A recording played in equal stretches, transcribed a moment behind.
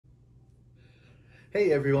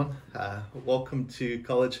Hey everyone, welcome to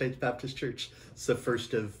College Heights Baptist Church. It's the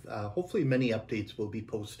first of hopefully many updates we'll be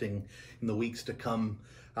posting in the weeks to come.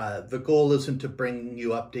 The goal isn't to bring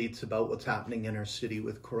you updates about what's happening in our city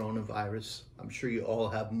with coronavirus. I'm sure you all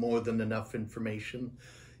have more than enough information.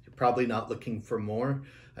 You're probably not looking for more.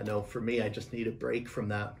 I know for me, I just need a break from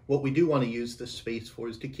that. What we do want to use this space for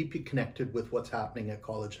is to keep you connected with what's happening at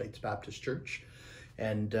College Heights Baptist Church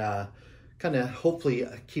and kind of hopefully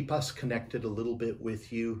keep us connected a little bit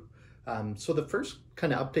with you. So the first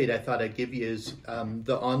kind of update I thought I'd give you is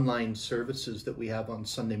the online services that we have on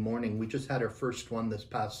Sunday morning. We just had our first one this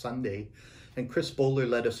past Sunday, and Chris Bowler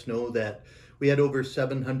let us know that we had over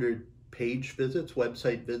 700 page visits,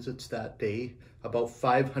 website visits that day. About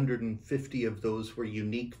 550 of those were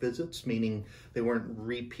unique visits, meaning they weren't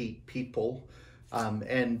repeat people.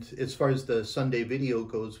 And as far as the Sunday video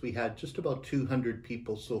goes, we had just about 200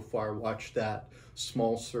 people so far watch that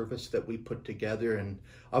small service that we put together. And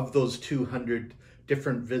of those 200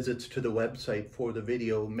 different visits to the website for the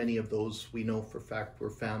video, many of those we know for a fact were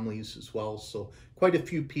families as well. So quite a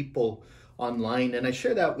few people online. And I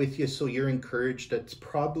share that with you so you're encouraged. It's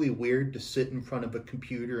probably weird to sit in front of a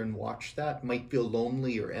computer and watch that. It might feel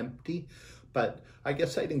lonely or empty. But I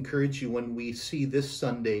guess I'd encourage you when we see this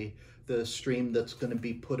Sunday the stream that's going to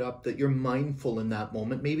be put up, that you're mindful in that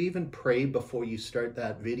moment. Maybe even pray before you start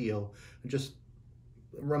that video and just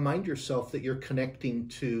remind yourself that you're connecting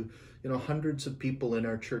to, hundreds of people in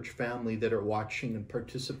our church family that are watching and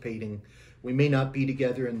participating. We may not be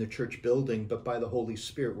together in the church building, but by the Holy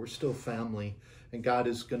Spirit, we're still family. And God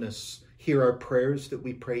is going to hear our prayers that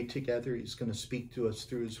we pray together. He's going to speak to us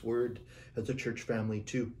through his word as a church family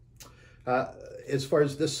too. As far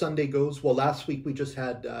as this Sunday goes, well, last week we just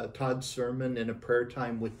had Todd's sermon and a prayer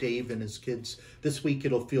time with Dave and his kids. This week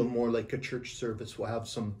it'll feel more like a church service. We'll have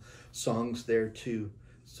some songs there too.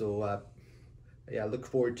 So look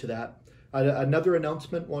forward to that. Another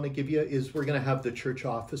announcement I want to give you is we're going to have the church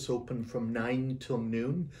office open from 9 till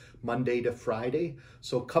noon, Monday to Friday.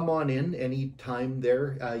 So come on in any time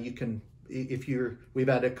there. You can, we've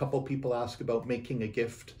had a couple people ask about making a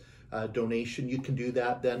gift donation. You can do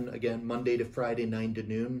that then, again, Monday to Friday, 9 to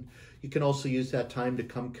noon. You can also use that time to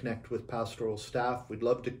come connect with pastoral staff. We'd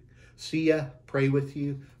love to see you, pray with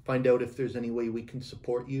you, find out if there's any way we can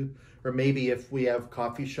support you. Or maybe if we have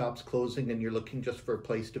coffee shops closing and you're looking just for a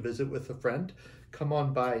place to visit with a friend, come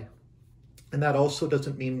on by. And that also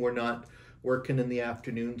doesn't mean we're not working in the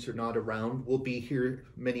afternoons or not around. We'll be here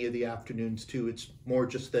many of the afternoons too. It's more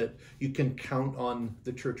just that you can count on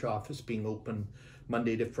the church office being open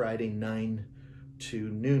Monday to Friday, 9 to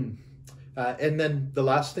noon. And then the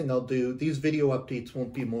last thing I'll do, these video updates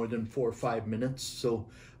won't be more than 4 or 5 minutes, so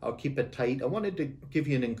I'll keep it tight. I wanted to give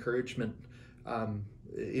you an encouragement.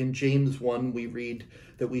 In James 1, we read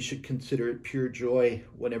that we should consider it pure joy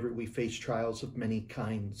whenever we face trials of many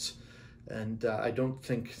kinds. And I don't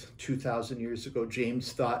think 2,000 years ago,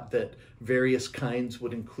 James thought that various kinds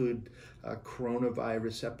would include a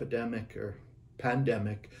coronavirus epidemic or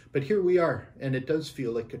pandemic, but here we are, and it does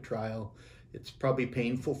feel like a trial. It's probably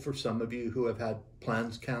painful for some of you who have had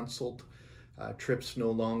plans canceled, trips no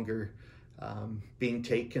longer being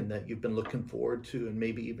taken that you've been looking forward to, and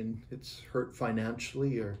maybe even it's hurt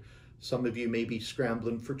financially, or some of you may be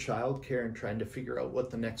scrambling for childcare and trying to figure out what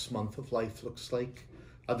the next month of life looks like.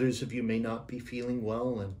 Others of you may not be feeling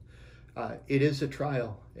well, and it is a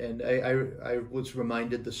trial. And I was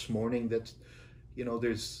reminded this morning that,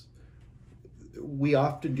 we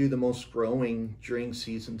often do the most growing during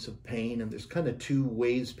seasons of pain, and there's kind of two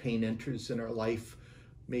ways pain enters in our life.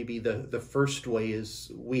 Maybe the first way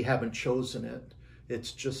is we haven't chosen it.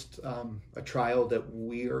 It's just a trial that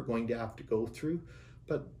we are going to have to go through.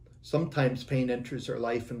 But sometimes pain enters our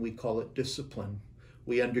life and we call it discipline.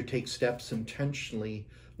 We undertake steps intentionally,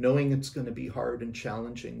 knowing it's going to be hard and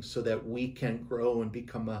challenging so that we can grow and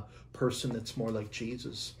become a person that's more like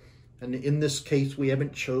Jesus. And in this case, we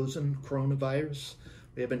haven't chosen coronavirus.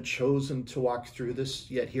 We haven't chosen to walk through this,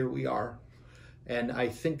 yet here we are. And I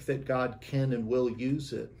think that God can and will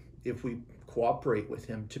use it if we cooperate with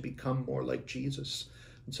him to become more like Jesus.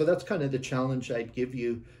 And so that's kind of the challenge I'd give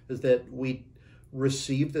you, is that we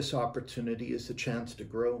receive this opportunity as a chance to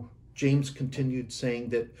grow. James continued saying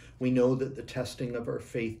that we know that the testing of our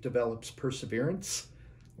faith develops perseverance.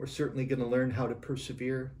 We're certainly going to learn how to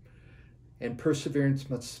persevere. And perseverance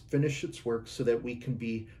must finish its work so that we can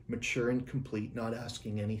be mature and complete, not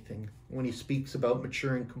asking anything. When he speaks about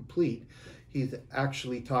mature and complete, he's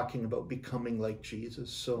actually talking about becoming like Jesus.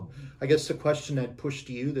 So I guess the question I'd push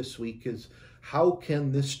to you this week is, how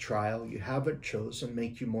can this trial you haven't chosen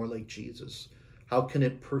make you more like Jesus? How can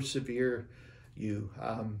it persevere you?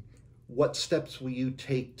 what steps will you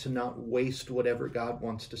take to not waste whatever God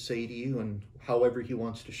wants to say to you and however he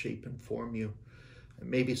wants to shape and form you?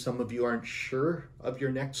 Maybe some of you aren't sure of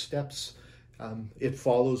your next steps. It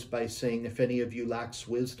follows by saying, if any of you lacks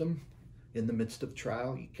wisdom in the midst of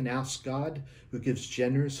trial, you can ask God, who gives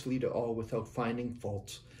generously to all without finding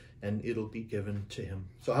fault, and it'll be given to him.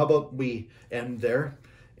 So how about we end there,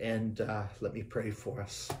 and let me pray for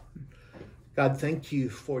us. God, thank you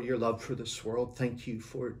for your love for this world. Thank you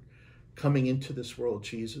for coming into this world,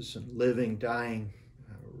 Jesus, and living, dying,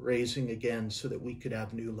 raising again so that we could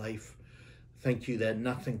have new life. Thank you that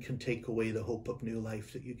nothing can take away the hope of new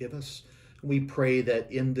life that you give us. We pray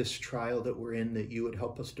that in this trial that we're in, that you would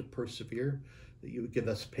help us to persevere, that you would give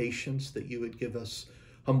us patience, that you would give us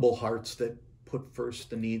humble hearts that put first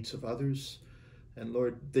the needs of others. And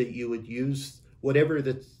Lord, that you would use whatever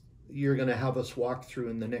that you're going to have us walk through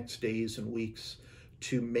in the next days and weeks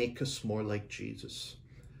to make us more like Jesus.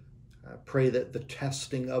 I pray that the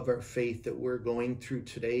testing of our faith that we're going through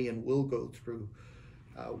today and will go through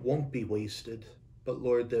won't be wasted, but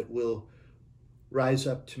Lord, that we'll rise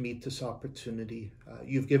up to meet this opportunity.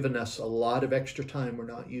 You've given us a lot of extra time we're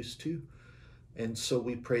not used to, and so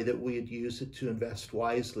we pray that we'd use it to invest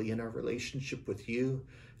wisely in our relationship with you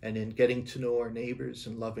and in getting to know our neighbors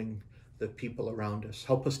and loving the people around us.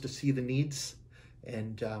 Help us to see the needs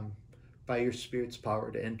and by your Spirit's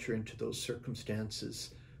power to enter into those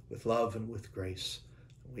circumstances with love and with grace.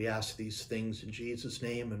 We ask these things in Jesus'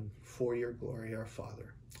 name and for your glory, our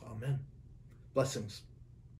Father. Amen. Blessings.